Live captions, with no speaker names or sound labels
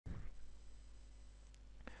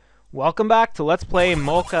Welcome back to Let's Play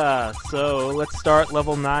Molka. So let's start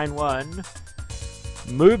level 9-1.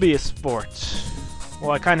 Mobius Sport.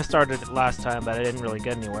 Well, I kind of started it last time, but I didn't really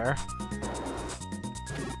get anywhere.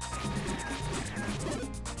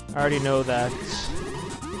 I already know that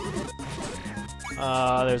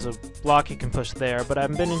there's a block you can push there, but I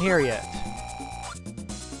haven't been in here yet.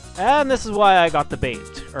 And this is why I got the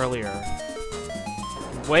bait earlier.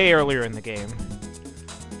 Way earlier in the game.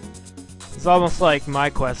 It's almost like my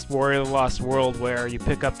quest, Warrior of the Lost World, where you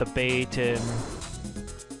pick up the bait in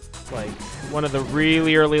like one of the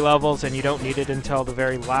really early levels and you don't need it until the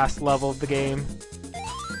very last level of the game.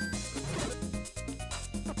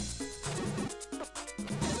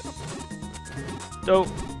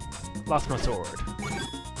 Oh, lost my sword.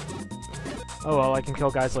 Oh well, I can kill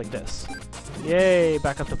guys like this. Yay,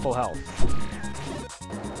 back up to full health.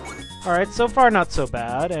 Alright, so far not so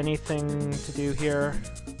bad. Anything to do here?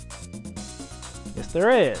 Yes, there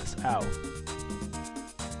is. Ow.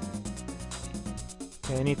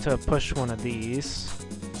 Okay, I need to push one of these.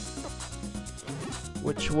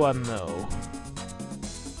 Which one, though?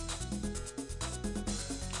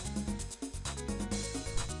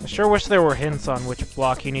 I sure wish there were hints on which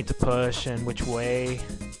block you need to push and which way.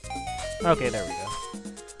 Okay, there we go.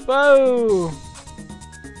 Whoa!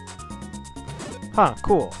 Huh,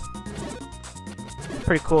 cool.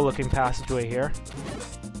 Pretty cool looking passageway here.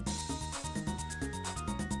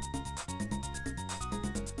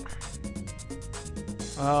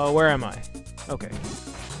 Where am I? Okay.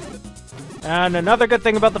 And another good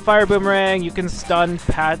thing about the fire boomerang, you can stun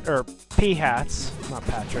P-hats, not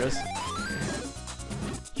Patras,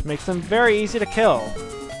 which makes them very easy to kill.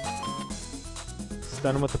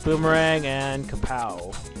 Stun them with the boomerang and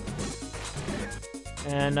kapow.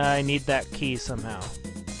 And I need that key somehow.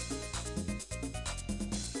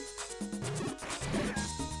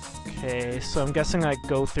 Okay, so I'm guessing I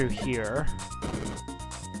go through here.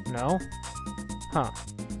 No? Huh.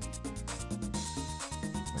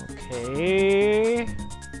 Okay.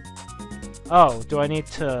 Oh, do I need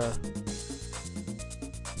to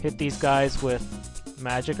hit these guys with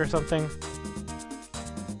magic or something?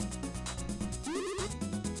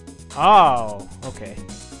 Oh, okay.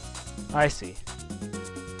 I see.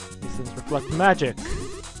 These things reflect magic.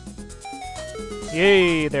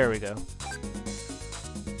 Yay, there we go.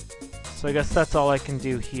 So I guess that's all I can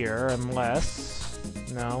do here, unless...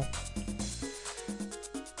 No.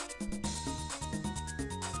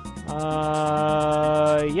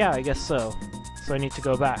 Yeah, I guess so. So I need to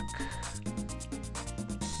go back.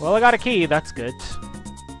 Well, I got a key, that's good.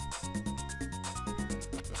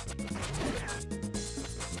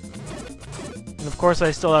 And of course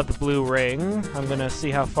I still have the blue ring. I'm gonna see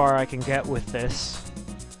how far I can get with this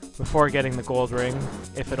before getting the gold ring,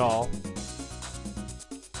 if at all.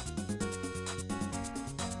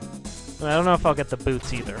 And I don't know if I'll get the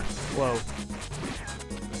boots either. Whoa.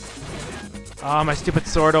 Ah, my stupid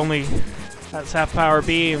sword only has half-power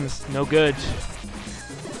beams. No good.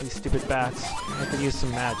 These stupid bats. I could use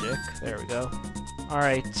some magic. There we go.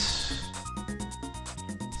 Alright. Let's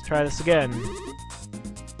try this again.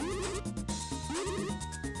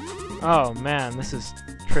 Oh, man, this is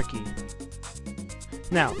tricky.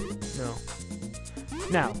 Now. No.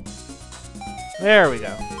 Now. There we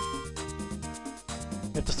go.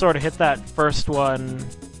 You have to sort of hit that first one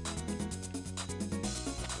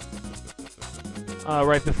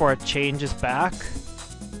right before it changes back.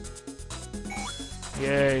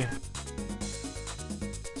 Yay.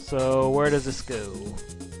 So, where does this go?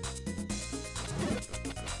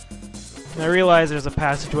 And I realize there's a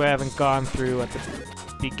passageway I haven't gone through at the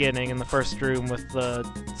beginning in the first room with the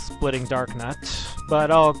splitting dark nut,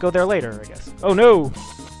 but I'll go there later, I guess. Oh no!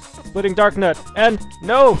 Splitting dark nut, and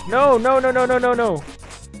no! No, no, no, no, no, no, no!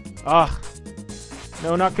 Ah.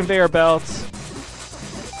 No, not conveyor belts.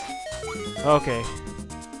 Okay.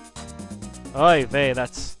 Oy vey,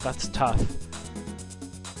 that's tough.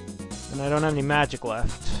 And I don't have any magic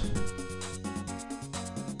left.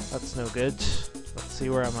 That's no good. Let's see,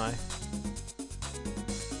 where am I?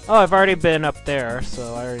 Oh, I've already been up there,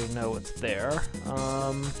 so I already know what's there.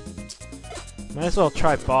 Might as well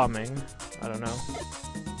try bombing. I don't know.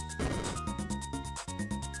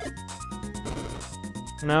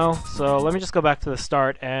 No, so let me just go back to the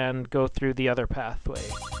start and go through the other pathway.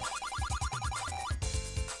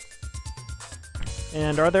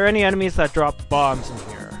 And are there any enemies that drop bombs in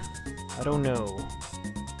here? I don't know.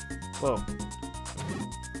 Whoa.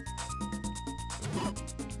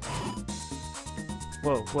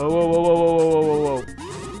 Whoa, whoa, whoa, whoa, whoa, whoa, whoa, whoa, whoa.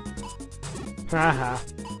 Haha.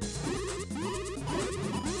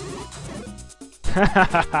 Ha ha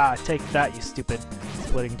ha ha! Take that, you stupid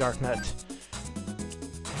splitting dark nut.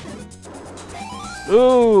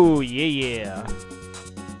 Ooh, yeah.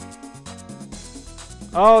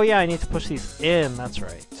 Oh, yeah, I need to push these in. That's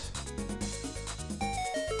right.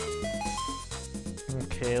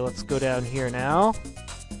 Okay, let's go down here now.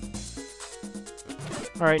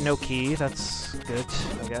 Alright, no key. That's good,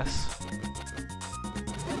 I guess.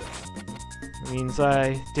 Means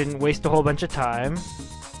I didn't waste a whole bunch of time.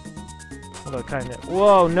 Although kinda...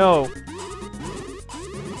 Whoa, no!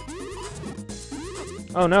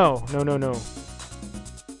 Oh no! No, no, no.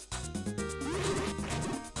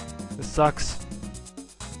 This sucks.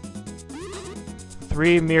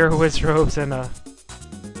 3 mirror wizrobes and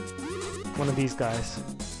one of these guys.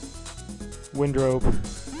 Windrobe.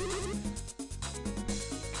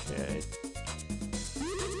 Okay.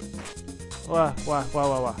 Wah, wah, wah,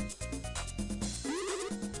 wah, wah.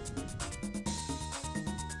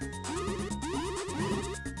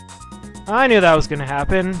 I knew that was gonna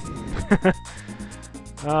happen.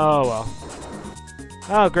 Oh well.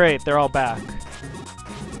 Oh great, they're all back.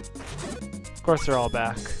 Of course they're all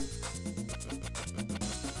back.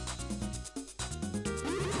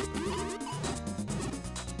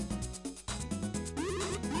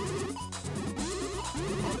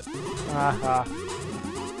 Haha.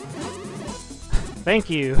 Thank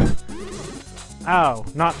you. Ow,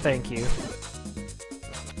 not thank you.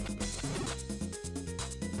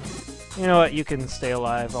 You know what, you can stay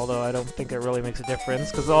alive, although I don't think it really makes a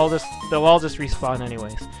difference, because they'll all just respawn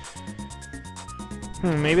anyways.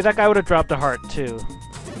 Maybe that guy would have dropped a heart, too.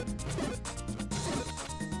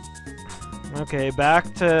 Okay,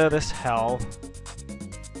 back to this hell.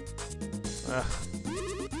 Ugh.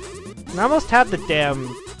 And I almost had the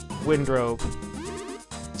damn windrobe.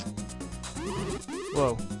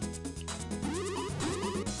 Whoa.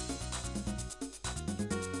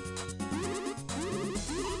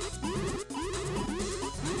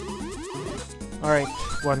 Alright,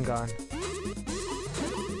 one gone.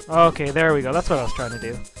 Okay, there we go. That's what I was trying to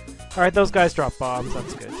do. Alright, those guys drop bombs.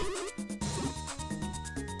 That's good.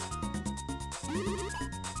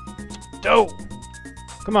 Doe!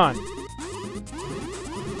 Come on.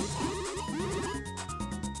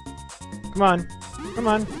 Come on. Come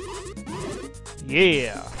on.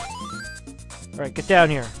 Yeah! Alright, get down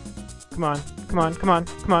here. Come on. Come on. Come on.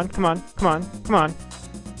 Come on. Come on. Come on. Come on.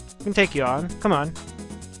 I can take you on. Come on.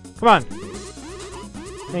 Come on.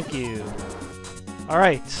 Thank you.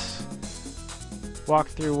 Alright. Walk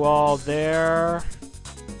through wall there.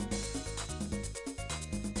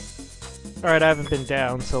 Alright, I haven't been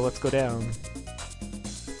down, so let's go down.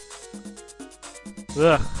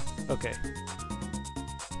 Ugh. Okay.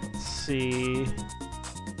 Let's see.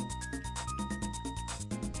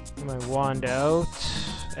 Get my wand out,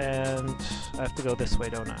 and I have to go this way,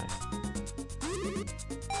 don't I?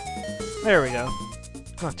 There we go.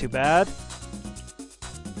 Not too bad.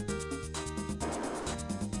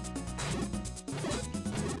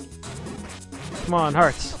 Come on,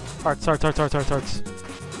 hearts. Hearts, hearts, hearts, hearts, hearts, hearts.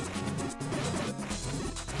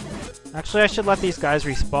 Actually, I should let these guys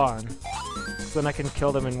respawn. So then I can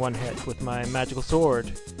kill them in one hit with my magical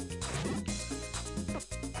sword.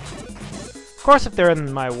 Of course, if they're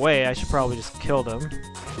in my way, I should probably just kill them.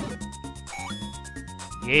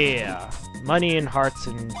 Yeah! Money and hearts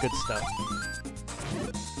and good stuff.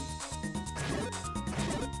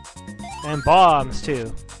 And bombs,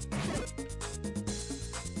 too.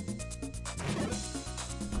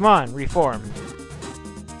 Come on, reform.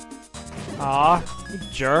 Aw, you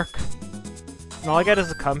jerk. And all I get is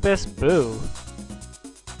a compass? Boo.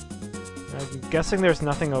 I'm guessing there's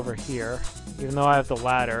nothing over here, even though I have the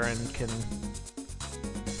ladder and can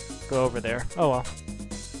go over there. Oh well.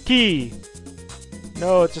 Key!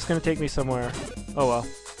 No, it's just gonna take me somewhere. Oh well.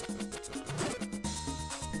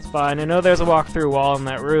 It's fine. I know there's a walk-through wall in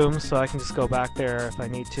that room, so I can just go back there if I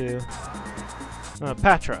need to.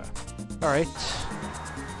 Patra. Alright.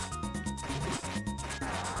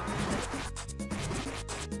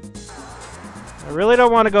 I really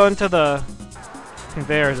don't want to go into the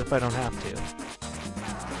conveyors if I don't have to.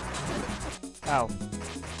 Ow.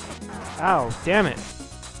 Ow, damn it.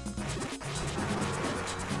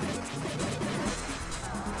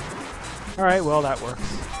 Alright, well that works.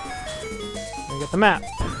 I get the map.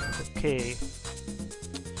 Okay.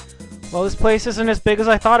 Well, this place isn't as big as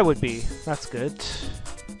I thought it would be. That's good.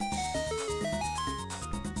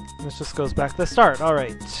 This just goes back to the start.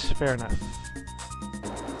 Alright, fair enough.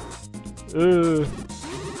 Ooh.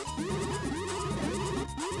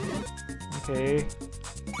 Okay.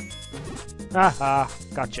 Haha,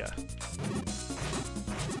 gotcha.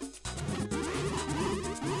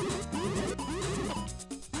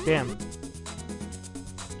 Damn.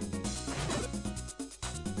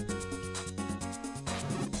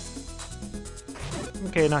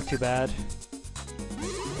 Okay, not too bad.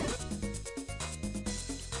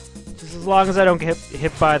 Just as long as I don't get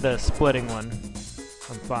hit by the splitting one,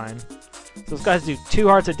 I'm fine. So those guys do 2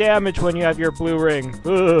 hearts of damage when you have your blue ring.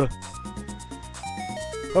 Ugh.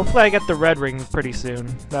 Hopefully I get the red ring pretty soon.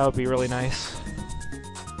 That would be really nice.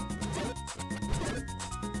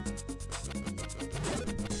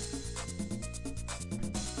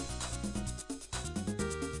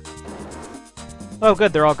 Oh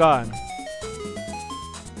good, they're all gone.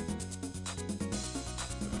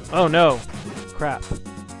 Oh no! Crap.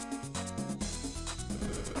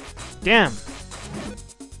 Damn!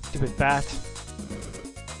 Stupid bat.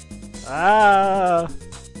 Ah!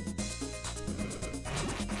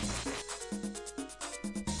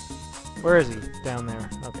 Where is he? Down there.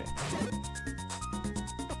 Okay.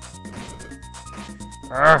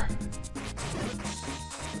 Arrgh.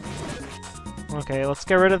 Okay, let's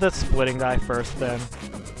get rid of the splitting guy first then.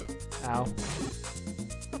 Ow.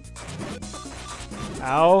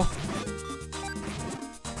 Ow.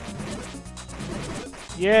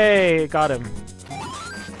 Yay! Got him.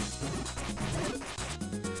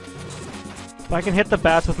 If I can hit the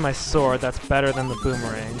bats with my sword, that's better than the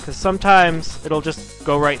boomerang. Because sometimes it'll just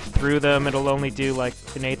go right through them. It'll only do like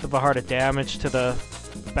 1/8 of a heart of damage to the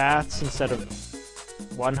bats instead of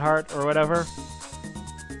 1 heart or whatever.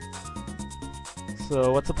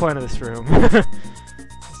 So what's the point of this room?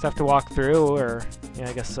 Just have to walk through, or... yeah,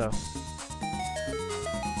 I guess so.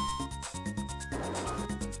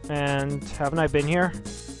 And haven't I been here?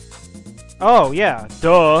 Oh, yeah,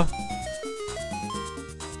 duh!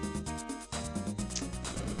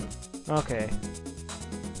 Okay.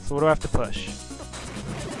 So what do I have to push?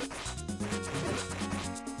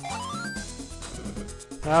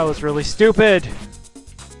 That was really stupid!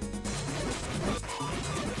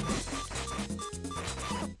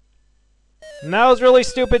 And that was really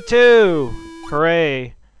stupid too!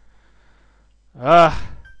 Hooray. Ugh.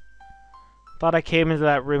 Thought I came into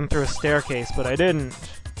that room through a staircase, but I didn't.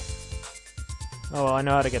 Oh well, I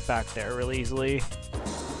know how to get back there really easily.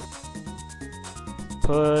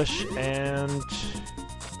 Push, and...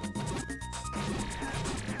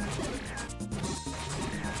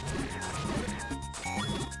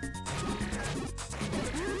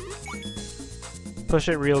 push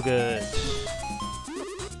it real good.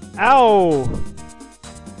 Ow!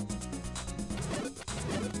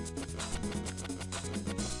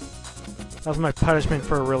 That was my punishment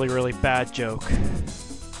for a really, really bad joke.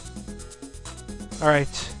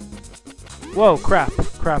 Alright. Whoa, crap.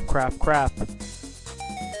 Crap, crap, crap.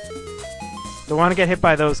 Don't want to get hit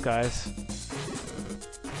by those guys.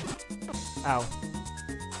 Ow.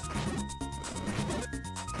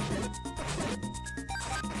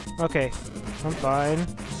 Okay, I'm fine.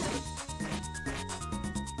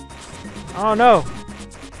 Oh no!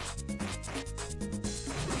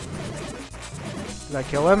 Did I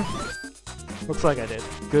kill him? Looks like I did.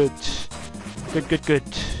 Good. Good, good, good.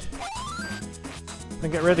 If I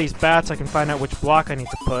get rid of these bats, I can find out which block I need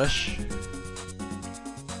to push.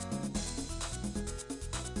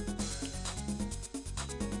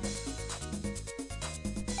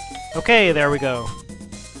 Okay, there we go.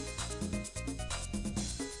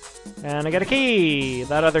 And I got a key!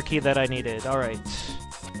 That other key that I needed. Alright.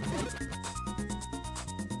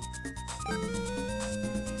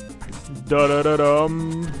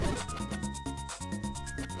 Da-da-da-dum.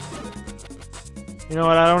 You know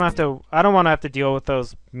what, I don't want to have to deal with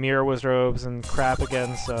those mirror wizards and crap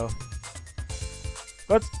again, so...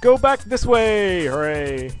 let's go back this way!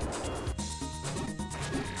 Hooray!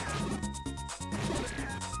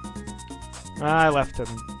 I left him.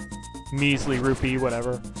 Measly rupee,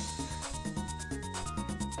 whatever.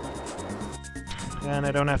 And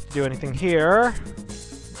I don't have to do anything here.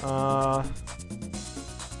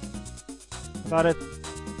 Thought it...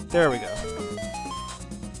 there we go.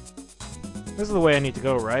 This is the way I need to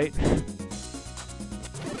go, right?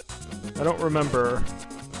 I don't remember.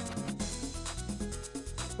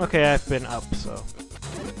 Okay, I've been up, so...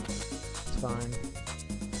 it's fine.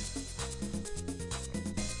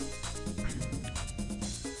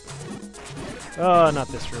 Oh, not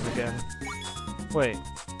this room again. Wait.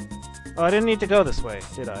 Oh, I didn't need to go this way,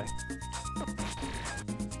 did I?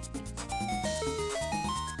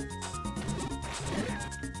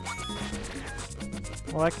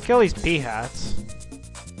 Well, I can kill these pea-hats.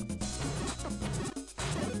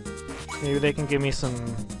 Maybe they can give me some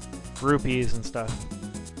rupees and stuff.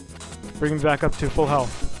 Bring me back up to full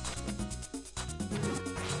health.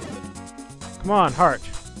 Come on, heart.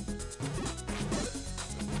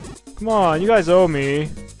 Come on, you guys owe me.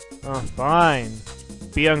 Oh, fine.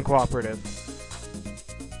 Be uncooperative.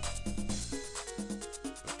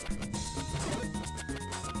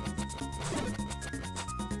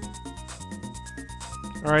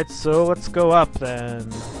 Alright, so let's go up then.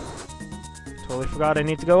 Totally forgot I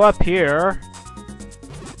need to go up here.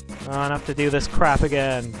 Oh, I have to do this crap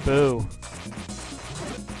again. Boo.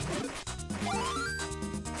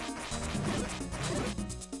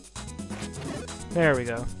 There we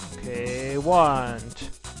go. Okay, one.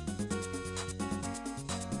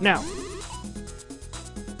 Now.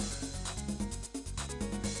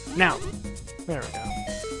 Now. There we go.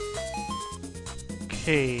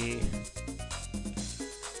 Okay.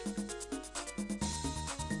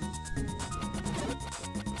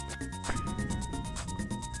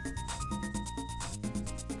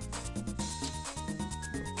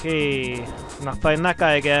 Okay. I'm not fighting that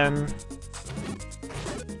guy again.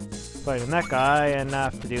 Fighting that guy, and I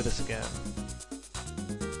have to do this again.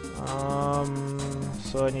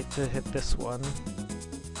 So I need to hit this one.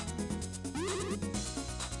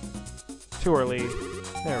 Too early.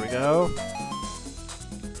 There we go.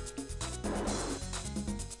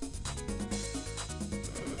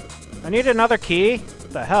 I need another key?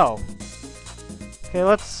 What the hell? Okay,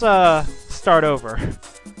 let's start over.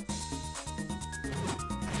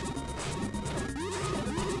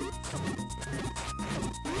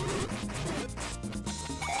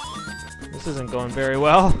 This isn't going very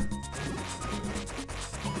well.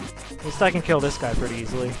 At least I can kill this guy pretty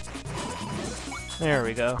easily. There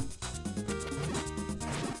we go.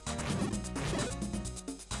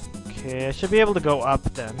 Okay, I should be able to go up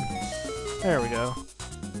then. There we go.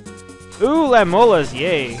 Ooh, Lamolas,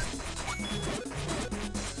 yay!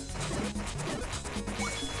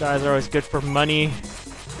 Guys are always good for money,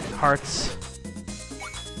 hearts,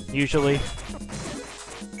 usually.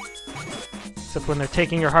 Except when they're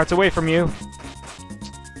taking your hearts away from you.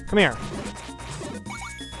 Come here.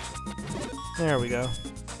 There we go.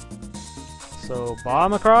 So,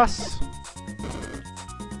 bomb across.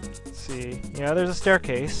 Let's see. Yeah, there's a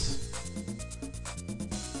staircase.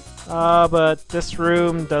 But this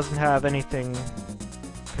room doesn't have anything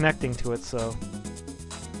connecting to it, so...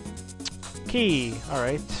 Key!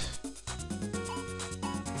 Alright.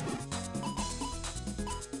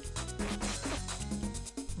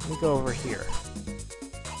 Let me go over here.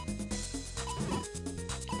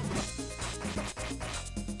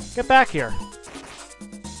 Get back here!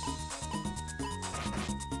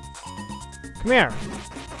 Come here!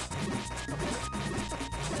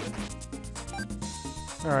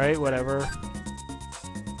 Alright, whatever.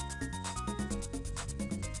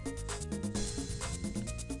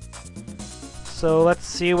 So let's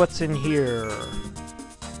see what's in here.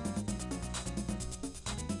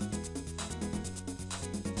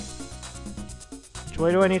 Which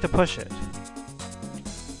way do I need to push it?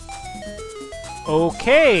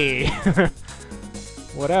 Okay!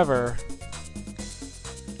 Whatever.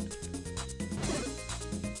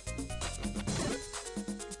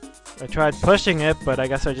 I tried pushing it, but I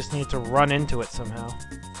guess I just need to run into it somehow.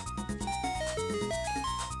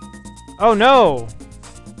 Oh no!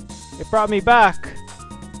 It brought me back!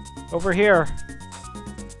 Over here.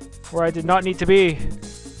 Where I did not need to be.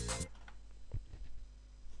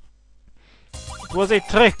 It was a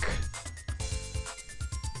trick!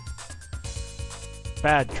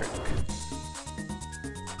 Bad trick.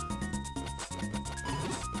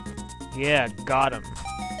 Yeah, got him.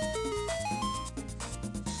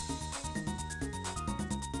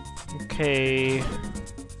 Okay,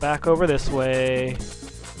 back over this way.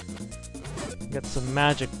 Get some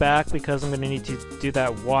magic back because I'm gonna need to do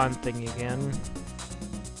that wand thing again.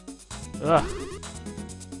 Ugh.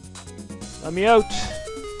 Let me out!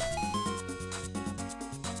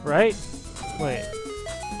 Right? Wait.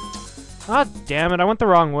 Ah, damn it, I went the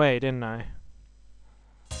wrong way, didn't I?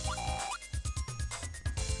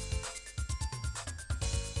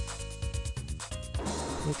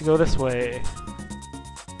 Need to go this way.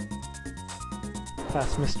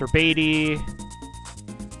 Past Mr. Beatty.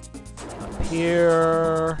 Up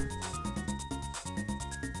here.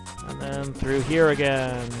 And then through here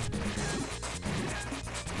again.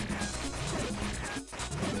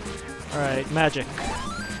 Alright, magic.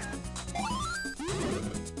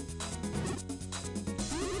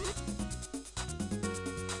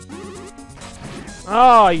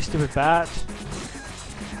 Oh, you stupid bat.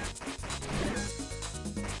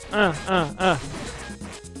 I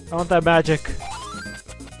want that magic.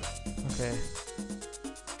 Okay.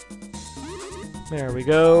 There we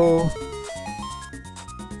go.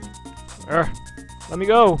 Let me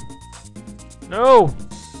go. No!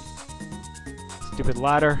 Stupid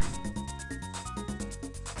ladder.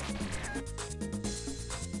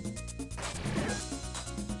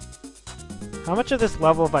 How much of this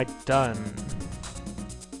level have I done?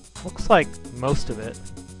 Looks like most of it.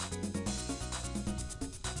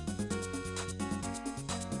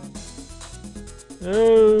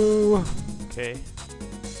 Oh, okay.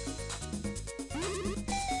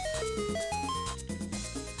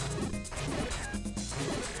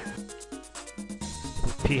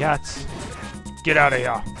 Pea hats, get out of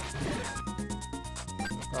here.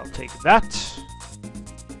 I'll take that.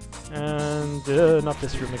 And not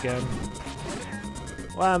this room again.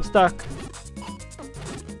 Why I'm stuck.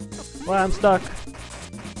 Why I'm stuck.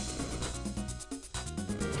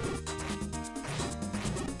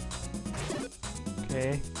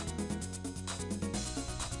 Okay.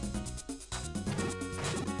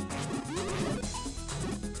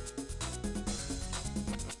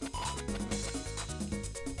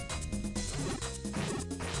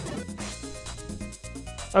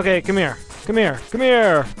 Okay, come here. Come here. Come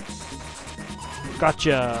here.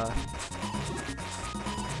 Gotcha.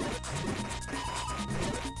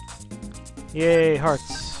 Yay,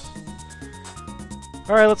 hearts.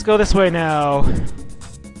 Alright, let's go this way now.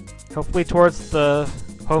 Hopefully towards the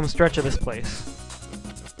home stretch of this place.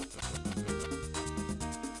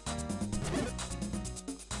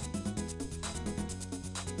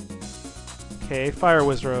 Okay, fire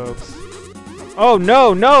whiz robes. Oh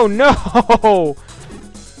no, no, no!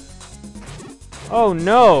 Oh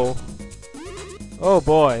no! Oh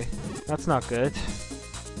boy, that's not good.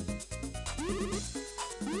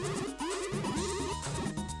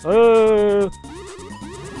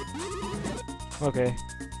 Okay.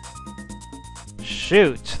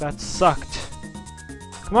 Shoot, that sucked.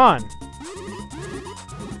 Come on!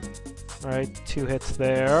 Alright, 2 hits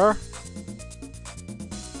there.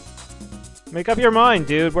 Make up your mind,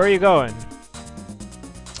 dude. Where are you going?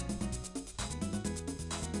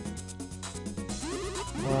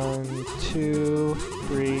 One, 2,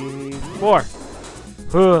 3, 4.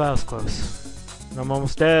 Ooh, that was close. I'm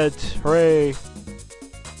almost dead. Hooray!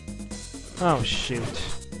 Oh, shoot.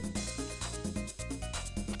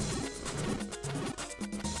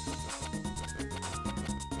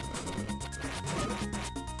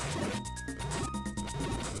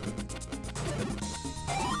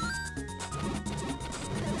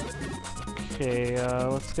 Okay,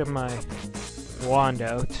 let's get my wand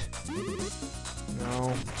out.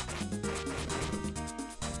 No.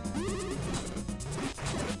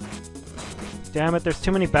 Damn it, there's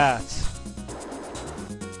too many bats.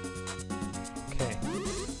 Okay.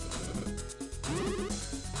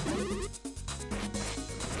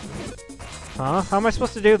 Huh? How am I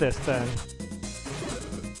supposed to do this, then?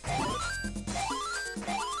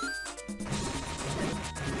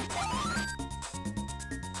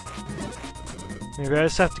 Maybe I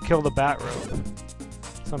just have to kill the bat robe.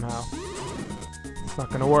 Somehow. It's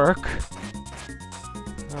not gonna work.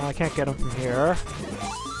 I can't get him from here.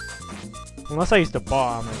 Unless I used a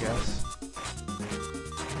bomb, I guess.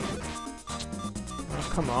 Oh,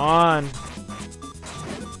 come on.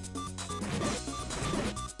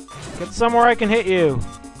 Get somewhere I can hit you.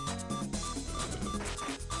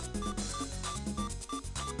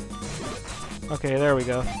 Okay, there we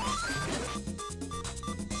go.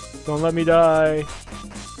 Don't let me die.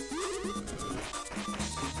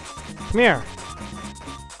 Come here.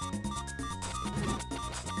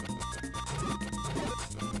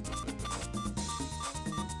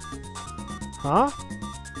 Huh?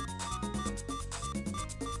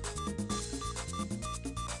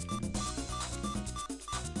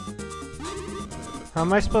 How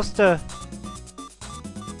am I supposed to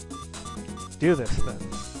do this then?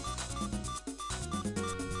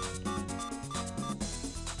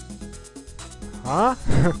 Huh?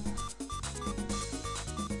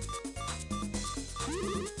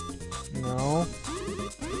 No.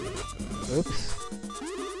 Oops.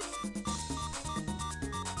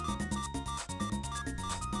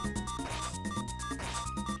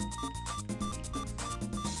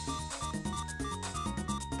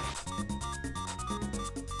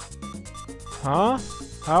 Huh?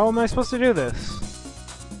 How am I supposed to do this?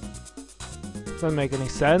 Doesn't make any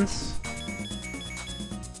sense.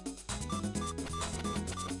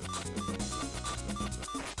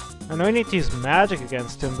 I know I need to use magic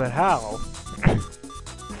against him, but how?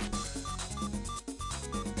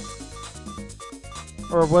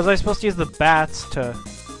 Or was I supposed to use the bats to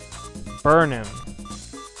burn him?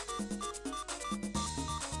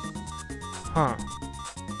 Huh.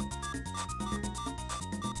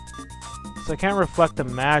 So I can't reflect the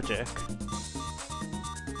magic.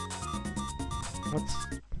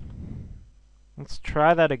 Let's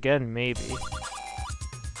try that again, maybe.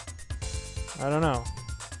 I don't know.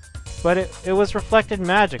 But it was reflected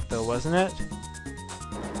magic though, wasn't it?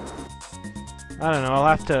 I don't know, I'll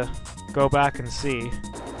have to go back and see.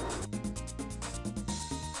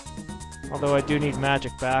 Although I do need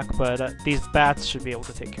magic back, but these bats should be able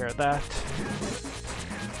to take care of that.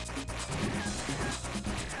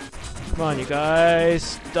 Come on, you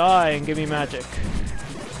guys. Die and give me magic.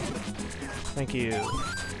 Thank you.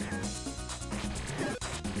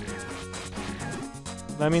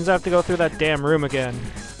 That means I have to go through that damn room again.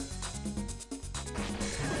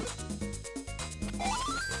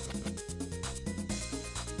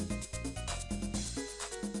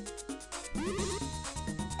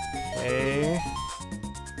 Okay.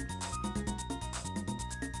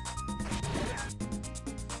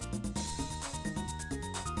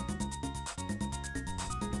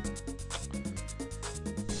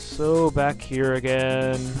 So, back here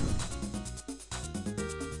again.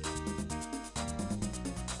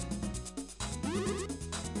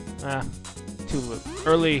 Ah, too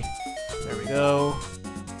early. There we go.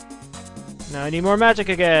 Now I need more magic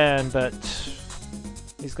again, but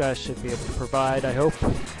these guys should be able to provide, I hope.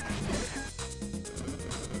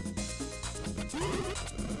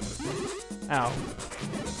 Ow.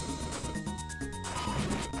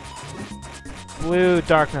 Blue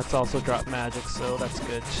Darknuts also drop magic, so that's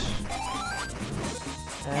good.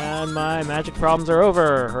 And my magic problems are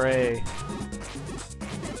over! Hooray!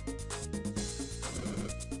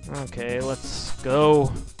 Okay, let's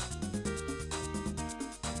go.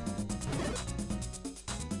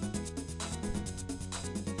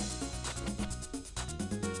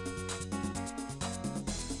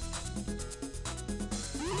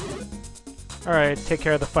 Alright, take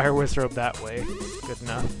care of the Fire Wizard that way. Good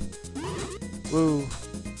enough. Woo.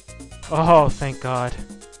 Oh, thank God.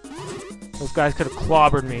 Those guys could have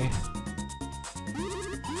clobbered me.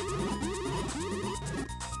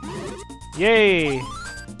 Yay!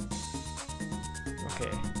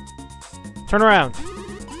 Okay. Turn around!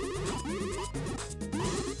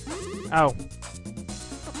 Ow.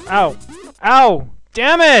 Ow! Ow!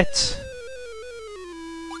 Damn it!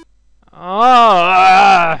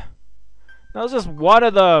 Oh! That was just one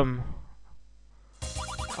of them!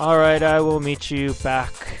 Alright, I will meet you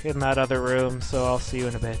back in that other room, so I'll see you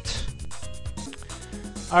in a bit.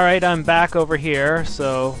 Alright, I'm back over here,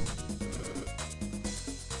 so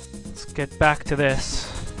let's get back to this.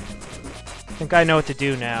 I think I know what to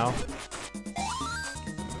do now.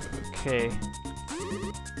 Okay.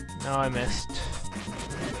 No, I missed.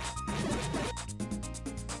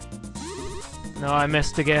 No, I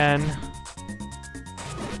missed again.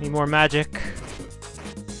 Need more magic.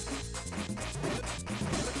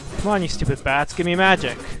 Come on, you stupid bats, give me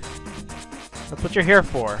magic. That's what you're here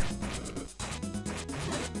for.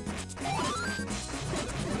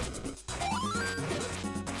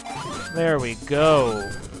 There we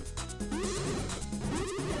go.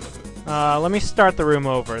 Let me start the room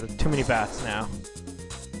over. There's too many bats now.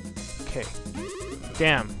 Okay.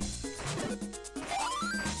 Damn.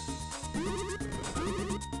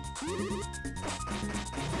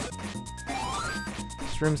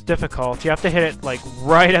 This room's difficult. You have to hit it, like,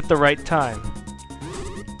 right at the right time.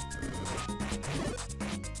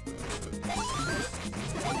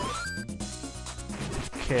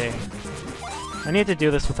 Okay. I need to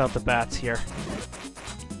do this without the bats here.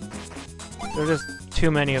 There are just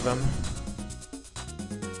too many of them.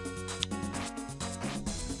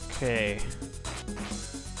 Okay.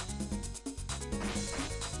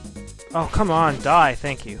 Oh, come on, die,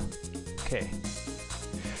 thank you. Okay.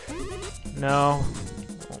 No.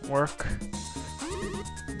 Won't work.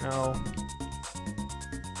 No.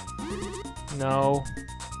 No.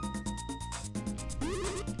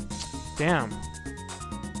 Damn.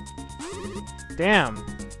 Damn.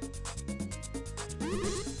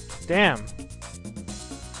 Damn.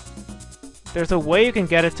 There's a way you can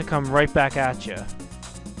get it to come right back at you.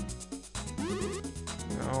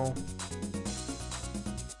 No.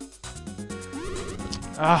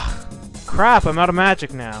 Ah, crap, I'm out of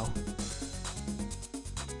magic now.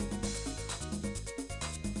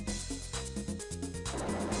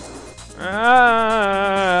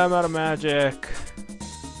 Ah, I'm out of magic.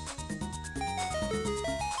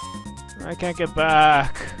 I can't get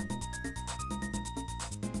back.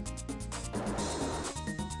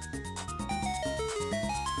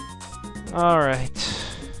 Alright.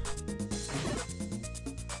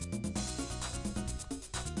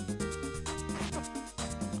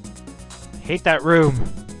 Hate that room.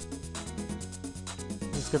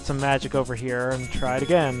 Let's get some magic over here and try it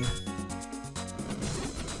again.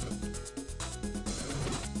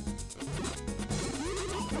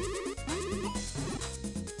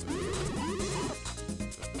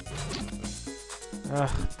 Ugh,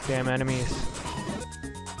 damn enemies.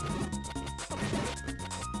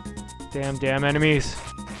 Damn enemies.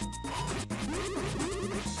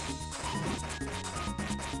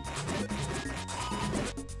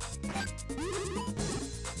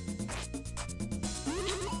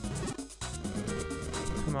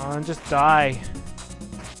 Come on, just die.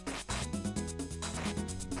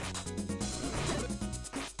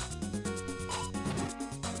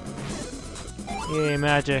 Yay,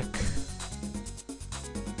 magic.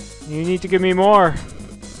 You need to give me more.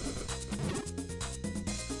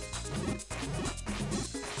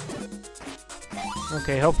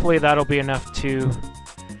 Okay, hopefully that'll be enough to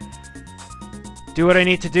do what I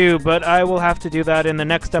need to do, but I will have to do that in the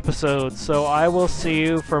next episode, so I will see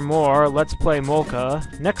you for more Let's Play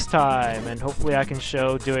Molka next time, and hopefully I can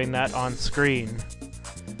show doing that on screen.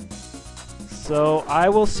 So I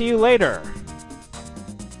will see you later.